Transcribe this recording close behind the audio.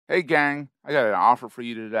Hey gang, I got an offer for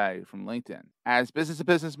you today from LinkedIn. As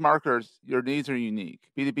business-to-business marketers, your needs are unique.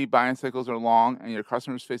 B2B buying cycles are long and your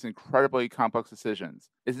customers face incredibly complex decisions.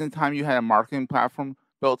 Isn't it time you had a marketing platform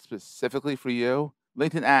built specifically for you?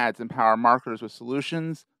 LinkedIn ads empower marketers with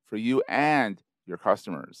solutions for you and your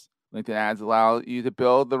customers. LinkedIn ads allow you to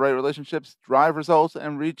build the right relationships, drive results,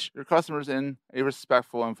 and reach your customers in a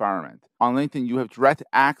respectful environment. On LinkedIn, you have direct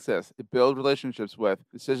access to build relationships with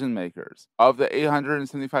decision makers. Of the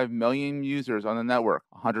 875 million users on the network,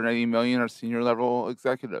 180 million are senior level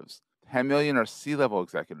executives, 10 million are C-level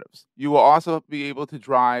executives. You will also be able to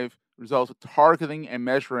drive results with targeting and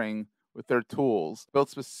measuring with their tools built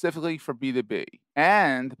specifically for B2B.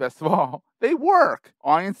 And best of all, they work.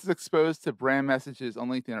 Audiences exposed to brand messages on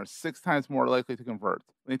LinkedIn are 6 times more likely to convert.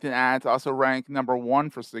 LinkedIn ads also rank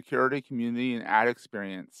 #1 for security, community, and ad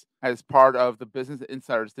experience as part of the Business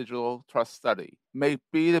Insider's Digital Trust Study. Make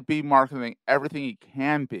B2B marketing everything it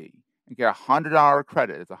can be and get a $100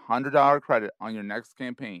 credit. It's a $100 credit on your next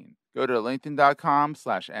campaign. Go to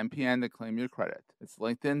linkedin.com/MPN to claim your credit. It's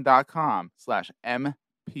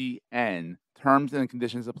linkedin.com/MPN. Terms and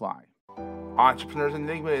conditions apply. Entrepreneurs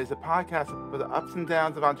Enigma is a podcast for the ups and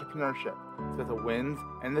downs of entrepreneurship. It's about the wins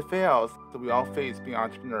and the fails that we all face being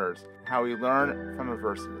entrepreneurs, and how we learn from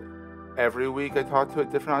adversity. Every week I talk to a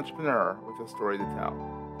different entrepreneur with a story to tell.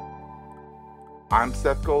 I'm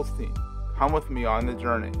Seth Goldstein. Come with me on the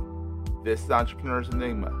journey. This is Entrepreneurs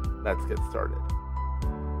Enigma. Let's get started.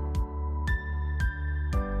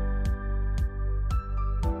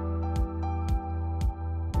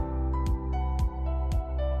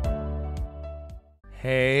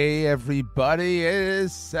 Hey everybody, it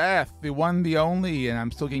is Seth, the one, the only, and I'm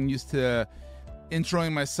still getting used to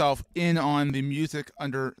introing myself in on the music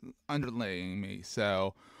underlaying me,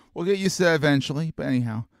 so we'll get used to that eventually. But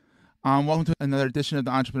anyhow, welcome to another edition of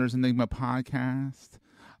the Entrepreneurs Enigma podcast.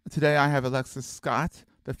 Today I have Alexis Scott,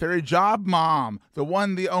 the fairy job mom, the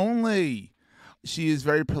one, the only. She is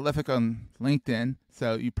very prolific on LinkedIn,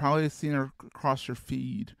 so you probably have seen her across your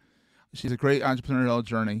feed. She's a great entrepreneurial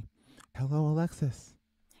journey. Hello, Alexis.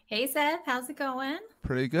 Hey, Seth. How's it going?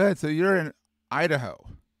 Pretty good. So you're in Idaho.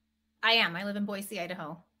 I am. I live in Boise,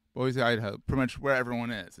 Idaho. Boise, Idaho. Pretty much where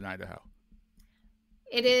everyone is in Idaho.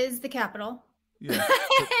 It is the capital. Yeah.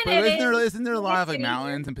 But isn't there a lot of like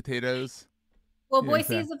mountains and potatoes? Well,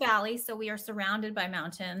 Boise is a valley, so we are surrounded by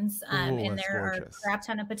mountains. And there are a crap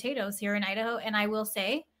ton of potatoes here in Idaho. And I will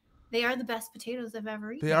say, they are the best potatoes I've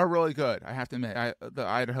ever eaten. They are really good. I have to admit, the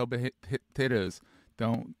Idaho potatoes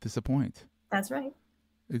don't disappoint. That's right.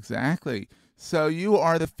 Exactly. So you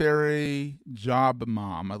are the fairy job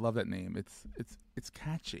mom. I love that name. It's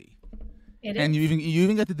catchy. It and is. you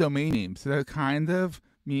even got the domain name. So that kind of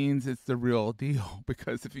means it's the real deal.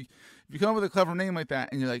 Because if you come up with a clever name like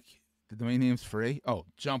that and you're like, the domain name's free, oh,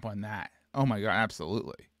 jump on that. Oh my God,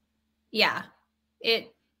 absolutely. Yeah,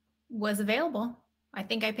 it was available. I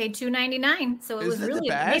think I paid $2.99, so it was really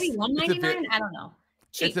maybe $1.99. I don't know.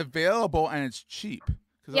 Cheap. It's available and it's cheap.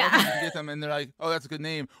 Because a lot of people get them and they're like, "Oh, that's a good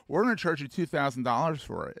name. We're going to charge you $2,000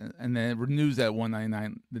 for it," and then it renews at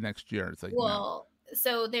 $199 the next year. It's like, well, no.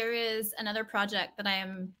 So there is another project that I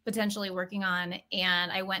am potentially working on,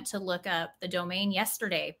 and I went to look up the domain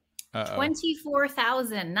yesterday.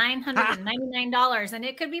 $24,999, and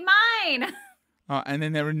it could be mine. And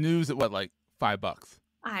then it renews at what, like $5?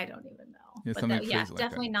 I don't even know. Yeah, but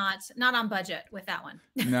definitely not on budget with that one.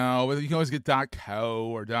 No, but you can always get .co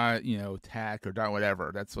or .tech or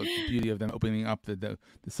 .whatever. That's what the beauty of them opening up the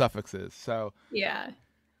suffixes. So yeah.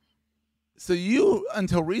 So you,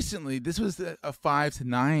 until recently, this was a 5 to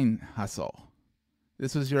 9 hustle.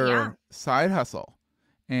 This was your side hustle.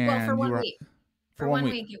 And for 1 week. For 1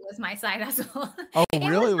 week, it was my side hustle. Oh,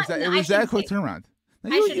 really? It was that quick turnaround?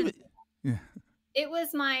 It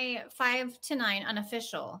was my 5 to 9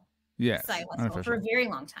 unofficial side hustle for a very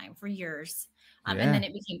long time, for years. And then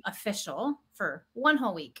it became official for 1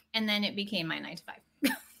 whole week. And then it became my 9 to 5.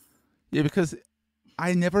 Yeah, because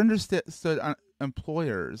I never understood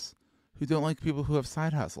employers who don't like people who have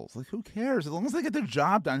side hustles. Like, who cares? As long as they get their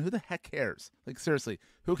job done, who the heck cares? Like, seriously,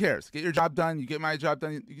 who cares? Get your job done. You get my job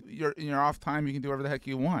done. You're in your off time. You can do whatever the heck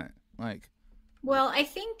you want. Like, well, I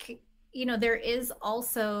think, there is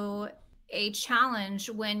also a challenge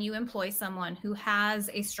when you employ someone who has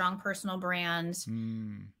a strong personal brand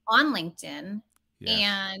on LinkedIn. Yes.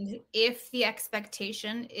 And if the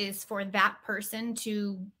expectation is for that person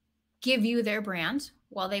to give you their brand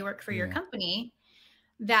while they work for your company,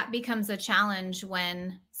 that becomes a challenge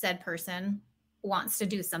when said person wants to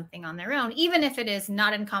do something on their own, even if it is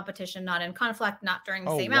not in competition, not in conflict, not during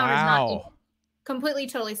the same hours, not completely,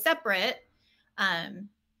 totally separate.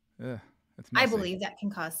 That's I believe that can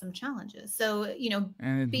cause some challenges. So,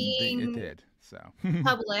 And it being did. So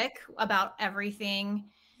public about everything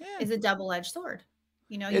is a double-edged sword.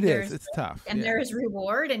 It is. It's tough. And there is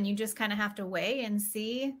reward, and you just kind of have to weigh and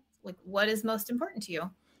see like what is most important to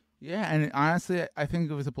you. Yeah, and honestly, I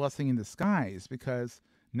think it was a blessing in disguise because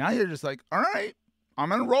now you're just like, all right, I'm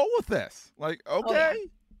gonna roll with this. Like, okay, Oh, yeah.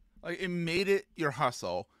 like it made it your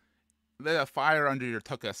hustle, lit a fire under your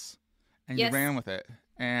tuchus, and you ran with it.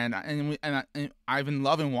 And I've been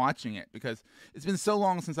loving watching it because it's been so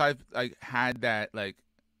long since I've like had that like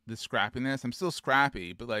the scrappiness. I'm still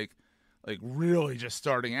scrappy, but like really just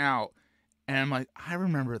starting out, and I'm like, I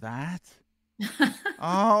remember that.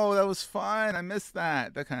 Oh, that was fun. I missed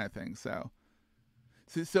that kind of thing. So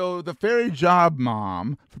the fairy job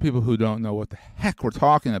mom, for people who don't know what the heck we're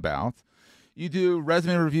talking about, you do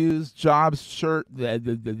resume reviews, job search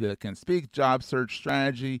that can speak, job search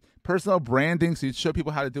strategy, personal branding. So you show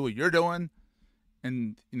people how to do what you're doing,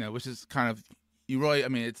 and which is kind of you really. I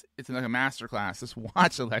mean, it's like a master class. Just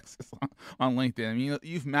watch Alexis on LinkedIn. I mean,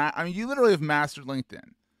 you literally have mastered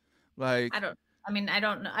LinkedIn. Like I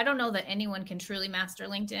don't know that anyone can truly master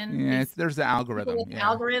LinkedIn. Yeah, there's the algorithm.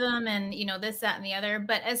 Algorithm and this, that, and the other.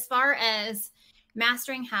 But as far as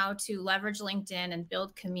mastering how to leverage LinkedIn and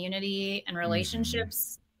build community and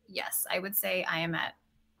relationships, yes, I would say I am at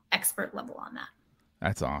expert level on that.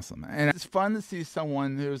 That's awesome. And it's fun to see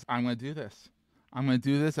someone who's, I'm going to do this. I'm going to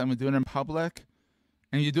do this. I'm going to do it in public.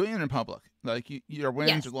 And you're doing it in public. Like your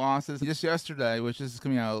wins, your losses. Just yesterday, which is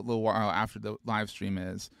coming out a little while after the live stream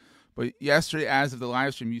is, but yesterday, as of the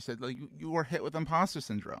live stream, you said like you were hit with imposter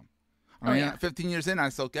syndrome. I mean, 15 years in, I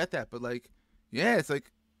still get that, but like, yeah, it's like,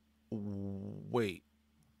 wait,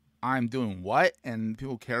 I'm doing what? And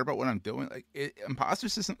people care about what I'm doing. Like, imposter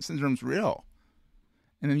syndrome's real,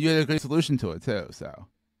 and then you had a great solution to it too. So,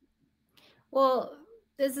 well,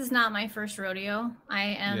 this is not my first rodeo.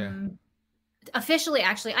 I am. Officially,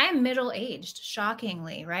 actually, I am middle-aged,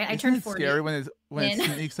 shockingly, right? I turned 40. Scary when it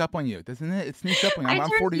sneaks up on you, doesn't it? It sneaks up on you.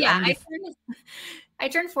 I'm 40. Yeah, I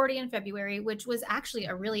turned 40 in February, which was actually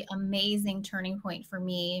a really amazing turning point for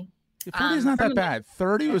me. 40 is not that bad.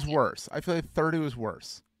 30 was worse. I feel like 30 was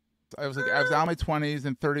worse. I was out in my 20s,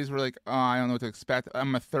 and 30s were like, oh, I don't know what to expect.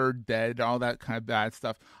 I'm a third dead, all that kind of bad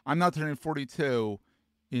stuff. I'm now turning 42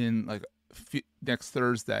 in like next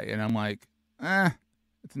Thursday, and I'm like,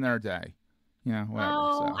 it's another day. Yeah, whatever.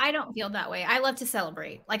 Oh, I don't feel that way. I love to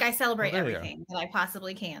celebrate. Like I celebrate everything that I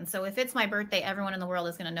possibly can. So if it's my birthday, everyone in the world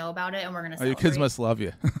is going to know about it, and we're going to celebrate. Your kids must love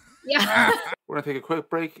you. Yeah. We're going to take a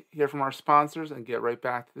quick break, hear from our sponsors, and get right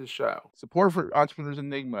back to the show. Support for Entrepreneurs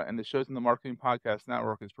Enigma and the shows in the Marketing Podcast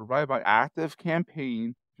Network is provided by Active Campaign.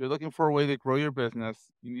 If you're looking for a way to grow your business,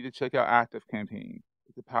 you need to check out Active Campaign.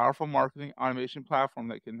 It's a powerful marketing automation platform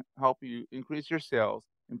that can help you increase your sales,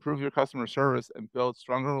 improve your customer service, and build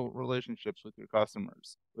stronger relationships with your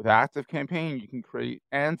customers. With Active Campaign, you can create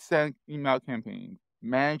and send email campaigns,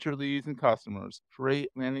 manage your leads and customers, create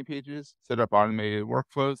landing pages, set up automated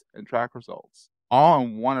workflows, and track results, all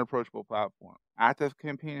on one approachable platform. Active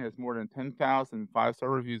Campaign has more than 10,000 five-star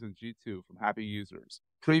reviews on G2 from happy users.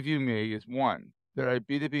 Preview Me is one. They're a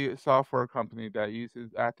B2B software company that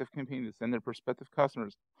uses Active Campaign to send their prospective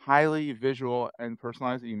customers highly visual and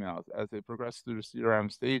personalized emails as they progress through the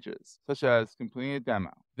CRM stages, such as completing a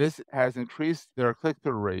demo. This has increased their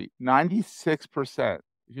click-through rate 96%.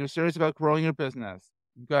 If you're serious about growing your business,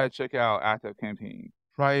 you've got to check out Active Campaign.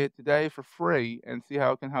 Try it today for free and see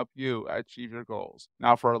how it can help you achieve your goals.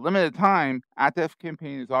 Now, for a limited time, Active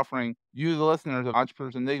Campaign is offering you, the listeners of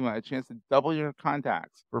Entrepreneurs Enigma, a chance to double your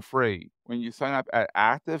contacts for free when you sign up at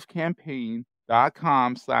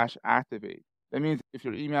activecampaign.com/activate. That means if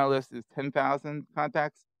your email list is 10,000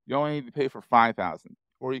 contacts, you only need to pay for 5,000.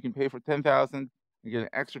 Or you can pay for 10,000 and get an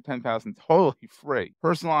extra 10,000 totally free.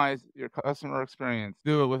 Personalize your customer experience.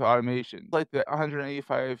 Do it with automation. Like the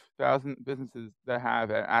 185,000 businesses that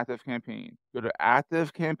have an Active Campaign. Go to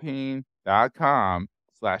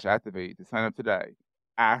activecampaign.com/activate to sign up today.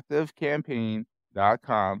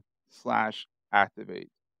 activecampaign.com/activate.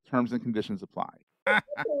 Terms and conditions apply.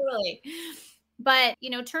 Totally. But,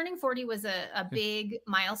 turning 40 was a big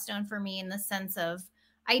milestone for me in the sense of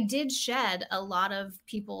I did shed a lot of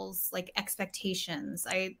people's like expectations.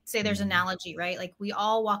 I say there's an analogy, right? Like we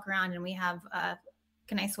all walk around and we have,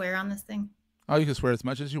 can I swear on this thing? Oh, you can swear as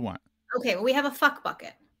much as you want. Okay. Well, we have a fuck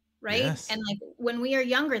bucket, right? Yes. And like when we are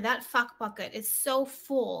younger, that fuck bucket is so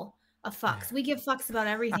full of fucks. We give fucks about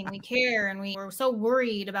everything. We care. And we're so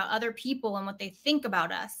worried about other people and what they think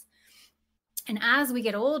about us. And as we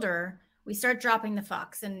get older, we start dropping the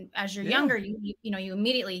fucks. And as you're younger, you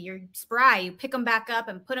immediately, you're spry, you pick them back up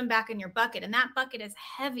and put them back in your bucket. And that bucket is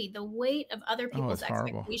heavy. The weight of other people's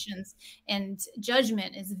expectations and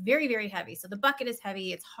judgment is very, very heavy. So the bucket is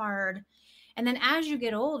heavy. It's hard. And then as you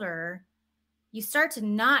get older, you start to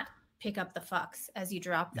not pick up the fucks as you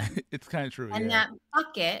drop them. It's kind of true. And that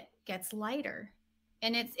bucket gets lighter.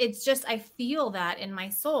 And it's just, I feel that in my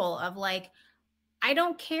soul of like, I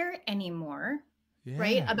don't care anymore,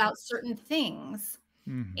 right, about certain things.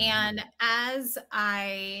 And as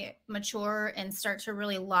I mature and start to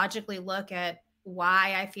really logically look at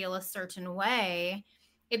why I feel a certain way,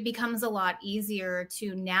 it becomes a lot easier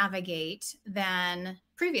to navigate than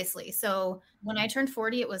previously. So when I turned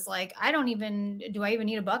 40, it was like, do I even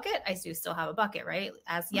need a bucket? I do still have a bucket, right?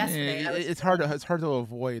 As yesterday. It's hard to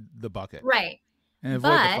avoid the bucket. Right. And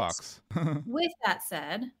avoid the fucks. With that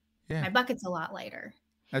said, my bucket's a lot lighter.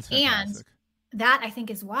 That's fantastic. And that, I think,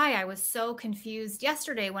 is why I was so confused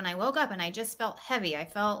yesterday when I woke up and I just felt heavy. I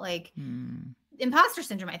felt like imposter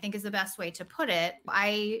syndrome, I think, is the best way to put it.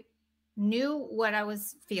 I knew what I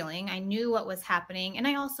was feeling. I knew what was happening. And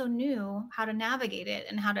I also knew how to navigate it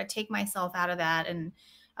and how to take myself out of that. And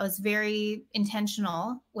I was very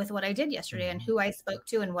intentional with what I did yesterday and who I spoke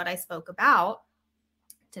to and what I spoke about.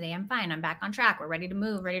 Today, I'm fine. I'm back on track. We're ready to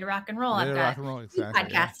move, ready to rock and roll. I've got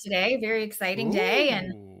podcasts today. Very exciting day.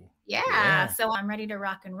 And so I'm ready to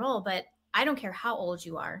rock and roll. But I don't care how old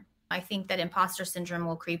you are. I think that imposter syndrome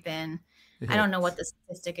will creep in. I don't know what the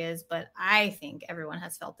statistic is, but I think everyone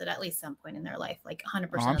has felt it at least some point in their life, like 100%.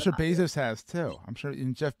 I'm sure Bezos has too. I'm sure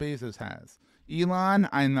Jeff Bezos has. Elon,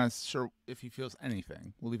 I'm not sure if he feels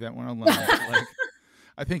anything. We'll leave that one alone.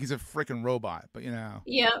 I think he's a freaking robot, but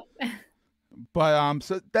Yep. But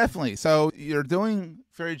so definitely. So you're doing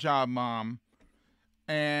a very job, Mom.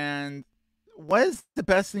 And what is the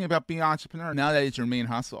best thing about being an entrepreneur now that it's your main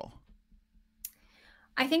hustle?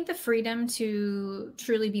 I think the freedom to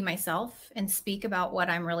truly be myself and speak about what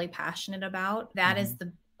I'm really passionate about. That is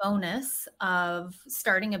the bonus of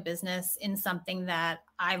starting a business in something that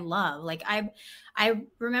I love. Like I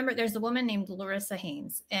remember there's a woman named Larissa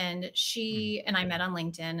Haynes, and she and I met on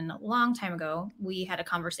LinkedIn, and a long time ago we had a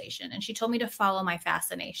conversation, and she told me to follow my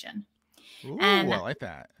fascination. Ooh, and I like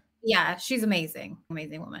that. Yeah, she's amazing,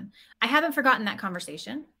 amazing woman. I haven't forgotten that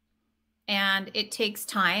conversation, and it takes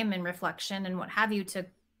time and reflection and what have you to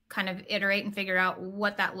kind of iterate and figure out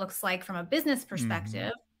what that looks like from a business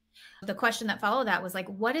perspective. The question that followed that was like,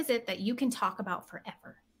 what is it that you can talk about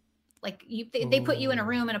forever? Like they put you in a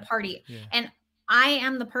room at a party, and I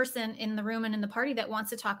am the person in the room and in the party that wants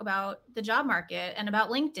to talk about the job market and about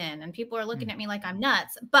LinkedIn, and people are looking at me like I'm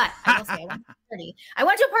nuts. But I will say I went to a party. I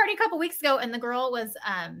went to a party a couple weeks ago, and the girl was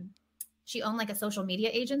she owned like a social media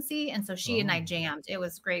agency, and so she and I jammed. It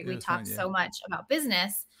was great. We talked so much about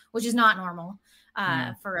business, which is not normal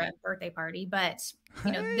for a birthday party, but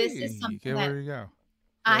this is something that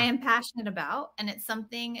I am passionate about, and it's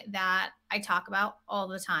something that I talk about all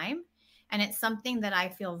the time. And it's something that I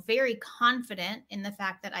feel very confident in the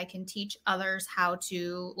fact that I can teach others how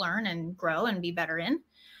to learn and grow and be better in.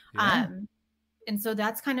 And so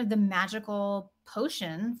that's kind of the magical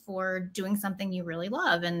potion for doing something you really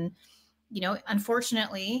love. And,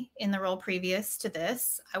 unfortunately, in the role previous to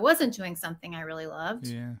this, I wasn't doing something I really loved.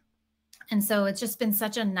 Yeah. And so it's just been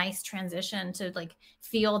such a nice transition to like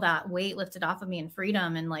feel that weight lifted off of me and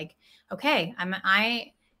freedom, and like, okay,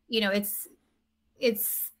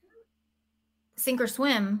 it's sink or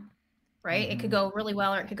swim, right? It could go really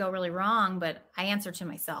well or it could go really wrong, but I answer to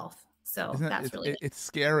myself. So it's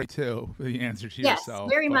scary too, the answer to yourself. Yes,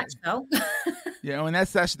 very much so. And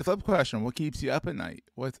that's actually the flip question. What keeps you up at night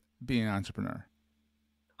with being an entrepreneur?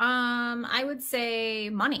 I would say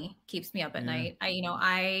money keeps me up at night.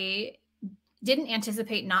 I didn't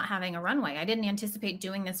anticipate not having a runway. I didn't anticipate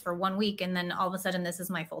doing this for 1 week, and then all of a sudden this is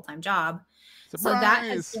my full-time job. Surprise! So that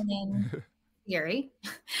has been scary.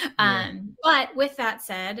 But with that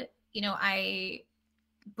said, I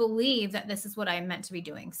believe that this is what I'm meant to be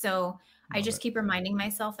doing. So I just keep reminding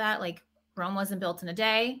myself that like Rome wasn't built in a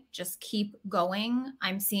day. Just keep going.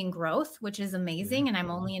 I'm seeing growth, which is amazing. And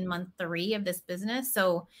I'm only in month 3 of this business.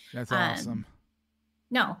 So that's awesome.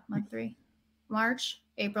 No, month 3, March,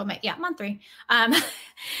 April, May. Yeah, month 3.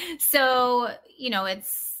 So,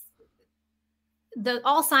 it's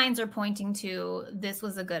all signs are pointing to this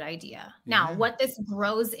was a good idea. Now, what this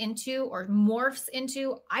grows into or morphs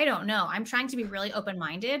into, I don't know. I'm trying to be really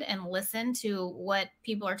open-minded and listen to what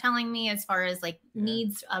people are telling me as far as like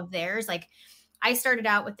needs of theirs. Like I started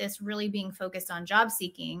out with this really being focused on job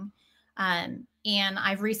seeking. And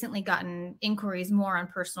I've recently gotten inquiries more on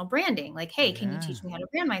personal branding. Like, hey, can you teach me how to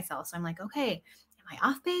brand myself? So I'm like, okay, am I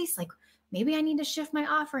off base? Like maybe I need to shift my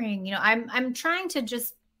offering. You know, I'm trying to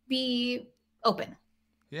just be open.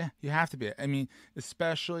 Yeah, you have to be. I mean,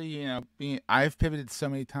 especially, you know, I've pivoted so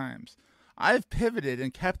many times. I've pivoted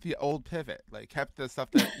and kept the old pivot, like kept the stuff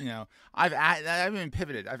that, you know, I haven't even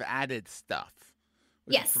pivoted. I've added stuff,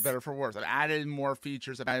 which is for Yes. better or for worse. I've added more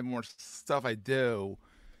features. I've added more stuff I do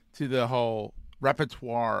to the whole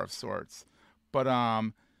repertoire of sorts. But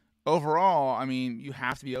overall, I mean, you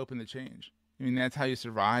have to be open to change. I mean, that's how you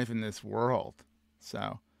survive in this world.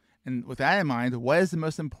 So, and with that in mind, what is the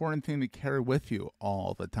most important thing to carry with you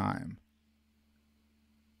all the time?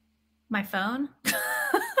 My phone.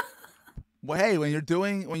 Well, hey,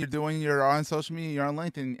 you're on social media, you're on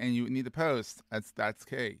LinkedIn, and you need to post. That's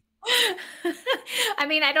key. I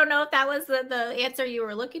mean, I don't know if that was the answer you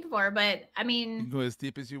were looking for, but I You mean, can go as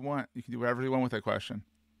deep as you want. You can do whatever you want with that question.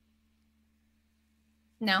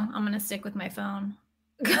 no, I'm going to stick with my phone.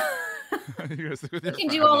 You can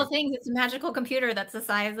do all the things. It's a magical computer that's the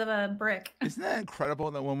size of a brick. Isn't that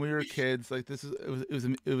incredible that when we were kids, like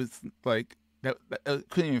it was like that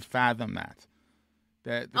couldn't even fathom that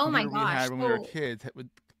the computer we had when we were kids would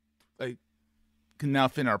like can now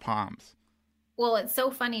fit in our palms. Well, it's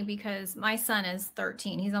so funny because my son is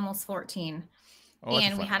 13. He's almost 14.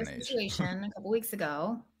 And we had a situation a couple weeks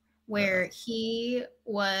ago where he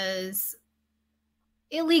was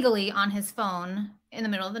illegally on his phone in the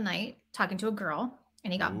middle of the night talking to a girl,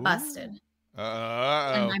 and he got busted.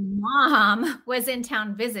 And my mom was in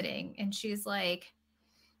town visiting, and she's like,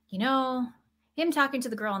 you know, him talking to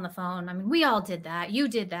the girl on the phone. I mean, we all did that. You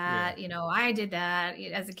did that. Yeah. You know, I did that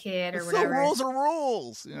as a kid or whatever. So rules are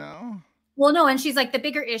rules, you know? Well, no. And she's like, the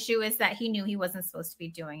bigger issue is that he knew he wasn't supposed to be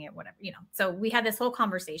doing it, whatever, you know. So we had this whole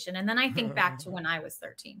conversation. And then I think back to when I was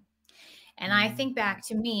 13. And I think back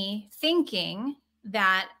to me thinking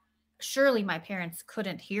that surely my parents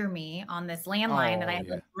couldn't hear me on this landline that I had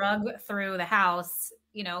to rug through the house,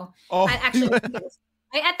 you know. Actually,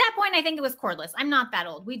 at that point, I think it was cordless. I'm not that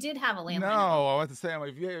old. We did have a landline. No, I was to say, I'm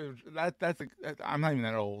like, yeah, I'm not even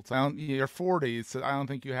that old. So you're 40, so I don't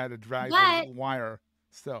think you had to drag the wire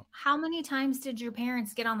still. How many times did your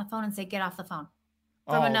parents get on the phone and say, get off the phone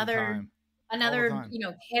from another, you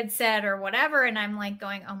know, headset or whatever? And I'm like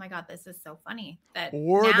going, oh my God, this is so funny that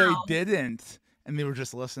they didn't, and they were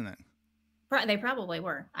just listening. They probably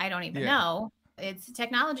were. I don't even know.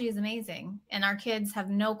 Technology is amazing, and our kids have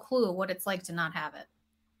no clue what it's like to not have it.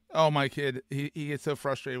 Oh, my kid, he gets so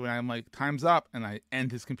frustrated when I'm like, time's up, and I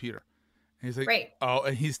end his computer. And he's like, right. Oh,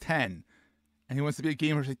 and he's 10. And he wants to be a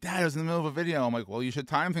gamer. He's like, Dad, I was in the middle of a video. I'm like, well, you should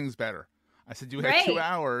time things better. I said, you had 2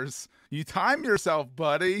 hours. You time yourself,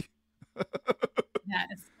 buddy. That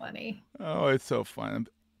is funny. Oh, it's so fun.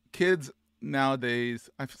 Kids nowadays,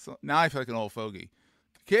 I feel like an old fogey.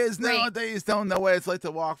 Kids nowadays don't know what it's like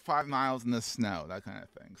to walk 5 miles in the snow, that kind of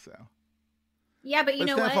thing. So, yeah, but you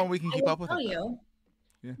know what? Fun. We can keep up with it.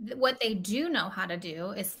 Yeah. What they do know how to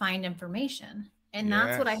do is find information, and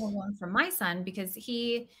that's what I have learned from my son because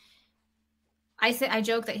I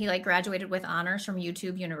joke that he like graduated with honors from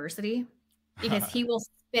YouTube University because he will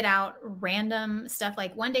spit out random stuff.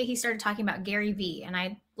 Like one day he started talking about Gary Vee, and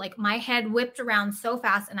I like my head whipped around so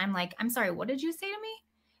fast, and I'm like, I'm sorry, what did you say to me?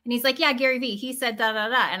 And he's like, yeah, Gary Vee. He said da da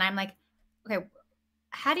da, and I'm like, okay,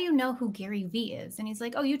 how do you know who Gary Vee is? And he's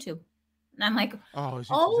like, oh, YouTube. And I'm like, oh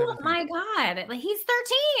my God, like he's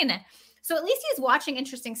 13. So at least he's watching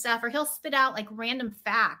interesting stuff, or he'll spit out like random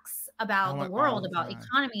facts about the world, about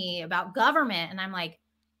economy, about government. And I'm like,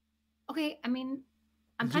 okay, I mean,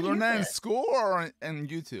 I'm kind of. Did you learn that in school or in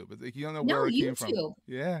YouTube? It's like you don't know where it came from.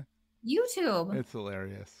 Yeah. YouTube. It's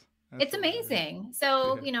hilarious. It's amazing.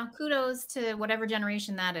 So, you know, kudos to whatever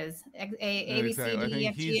generation that is. A, B, C, D, E,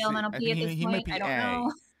 F, G, L, M, N, O, P at this point. I don't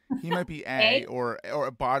know. He might be A or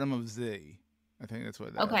a bottom of Z. I think that's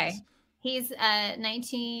what that is. Okay. He's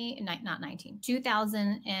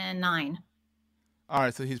 2009. All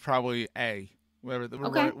right, so he's probably A. Whatever.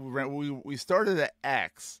 Okay. We started at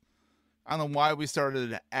X. I don't know why we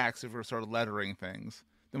started at X if we started lettering things.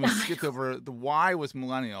 Then we skipped over. The Y was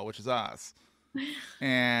millennial, which is us.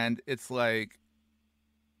 And it's like,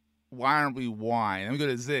 why aren't we Y? And then we go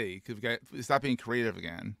to Z because we stop being creative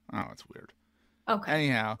again. Oh, it's weird. Okay.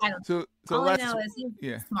 Anyhow, so all I know is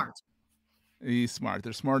he's smart. He's smart.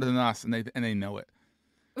 They're smarter than us, and they know it.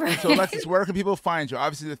 Right. So, Alexis, where can people find you?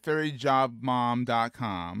 Obviously, the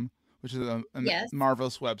fairyjobmom.com, which is a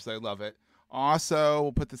marvelous website. Love it. Also,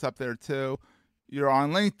 we'll put this up there too. You're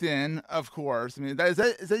on LinkedIn, of course. I mean, is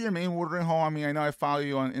that your main watering hole? I mean, I know I follow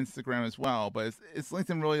you on Instagram as well, but is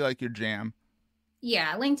LinkedIn really like your jam?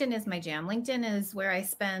 Yeah, LinkedIn is my jam. LinkedIn is where I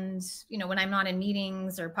spend, you know, when I'm not in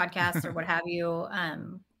meetings or podcasts or what have you.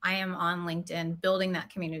 I am on LinkedIn, building that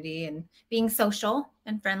community and being social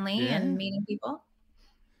and friendly and meeting people.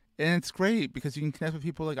 And it's great because you can connect with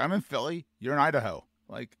people. Like, I'm in Philly, you're in Idaho.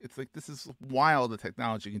 Like, it's like, this is wild, the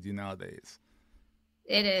technology you can do nowadays.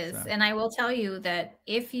 It is. So. And I will tell you that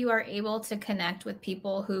if you are able to connect with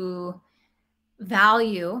people who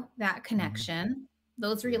value that connection,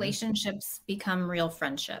 those relationships become real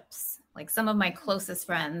friendships. Like some of my closest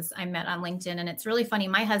friends I met on LinkedIn. And it's really funny.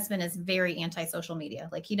 My husband is very anti-social media.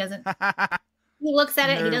 Like he doesn't, he looks at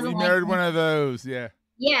it. He doesn't like nerd one of those. Yeah.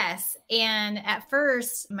 Yes. And at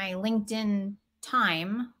first my LinkedIn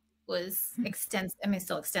time was extensive. I mean,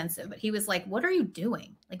 still extensive, but he was like, what are you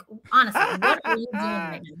doing? Like, honestly, what are you doing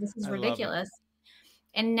right now? This is ridiculous.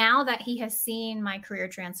 And now that he has seen my career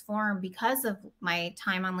transform because of my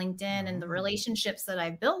time on LinkedIn and the relationships that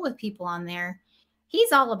I've built with people on there,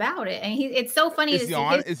 he's all about it. And it's so funny to see.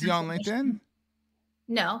 Is he on LinkedIn?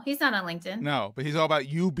 No, he's not on LinkedIn. No, but he's all about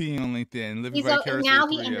you being on LinkedIn. Living vicariously now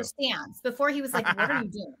through he you. Understands. Before he was like, what are you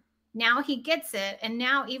doing? Now he gets it. And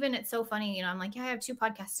now even it's so funny, you know, I'm like, yeah, I have 2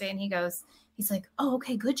 podcasts today. And he's like, oh,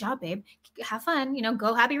 okay, good job, babe. Have fun, you know,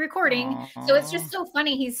 go happy recording. Aww. So it's just so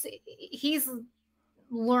funny. He's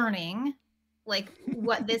learning like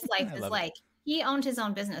what this life is like. He owned his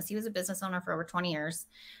own business. He was a business owner for over 20 years.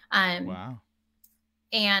 Wow.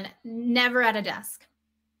 And never at a desk.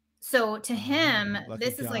 So to him,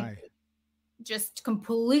 this is like just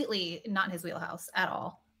completely not his wheelhouse at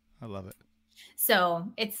all. I love it. So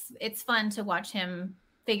it's fun to watch him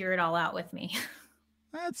figure it all out with me.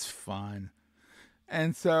 That's fun.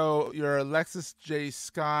 And so you're Alexis J.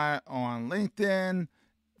 Scott on LinkedIn,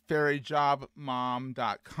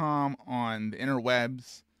 fairyjobmom.com on the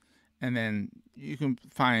interwebs, and then you can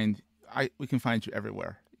find we can find you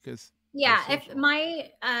everywhere because if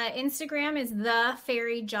my Instagram is the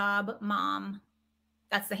Fairy Job Mom.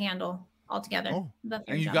 That's the handle altogether. Oh,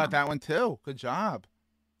 and you got that one too. Good job.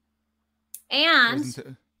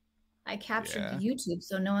 And I captured the YouTube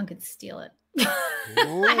so no one could steal it.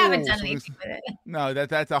 I haven't done anything with it. No,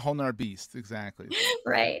 that's a whole nother beast. Exactly.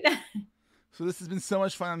 Right. So this has been so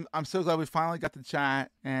much fun. I'm so glad we finally got to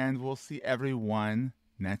chat, and we'll see everyone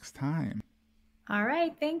next time. All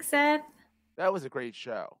right. Thanks, Seth. That was a great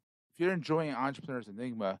show. If you're enjoying Entrepreneurs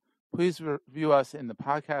Enigma, please review us in the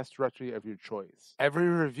podcast directory of your choice. Every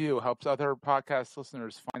review helps other podcast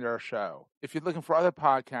listeners find our show. If you're looking for other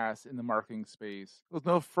podcasts in the marketing space, look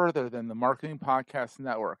no further than the Marketing Podcast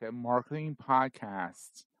Network at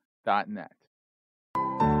marketingpodcasts.net.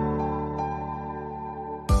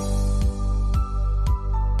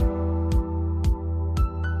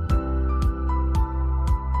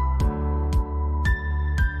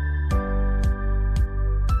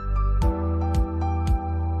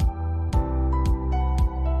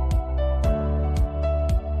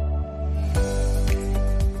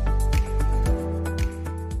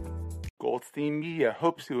 Goldstein Media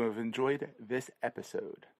hopes you have enjoyed this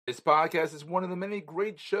episode. This podcast is one of the many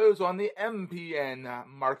great shows on the MPN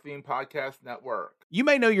Marketing Podcast Network. You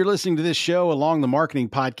may know you're listening to this show along the Marketing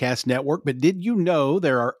Podcast Network, but did you know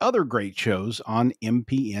there are other great shows on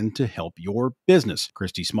MPN to help your business?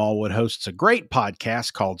 Christy Smallwood hosts a great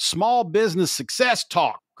podcast called Small Business Success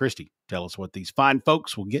Talk. Christy, tell us what these fine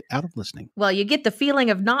folks will get out of listening. Well, you get the feeling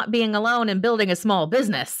of not being alone in building a small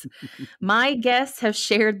business. My guests have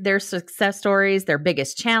shared their success stories, their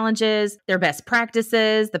biggest challenges, their best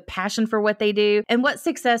practices, the passion for what they do, and what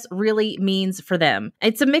success really means for them.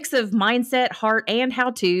 It's a mix of mindset, heart, and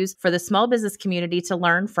how-tos for the small business community to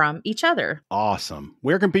learn from each other. Awesome.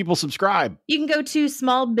 Where can people subscribe? You can go to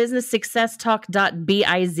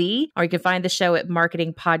smallbusinesssuccesstalk.biz, or you can find the show at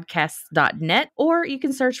marketingpodcasts.net, or you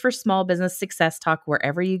can search for Small Business Success Talk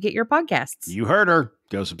wherever you get your podcasts. You heard her.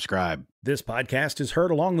 Go subscribe. This podcast is heard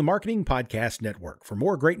along the Marketing Podcast Network. For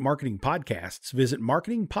more great marketing podcasts, visit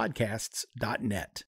marketingpodcasts.net.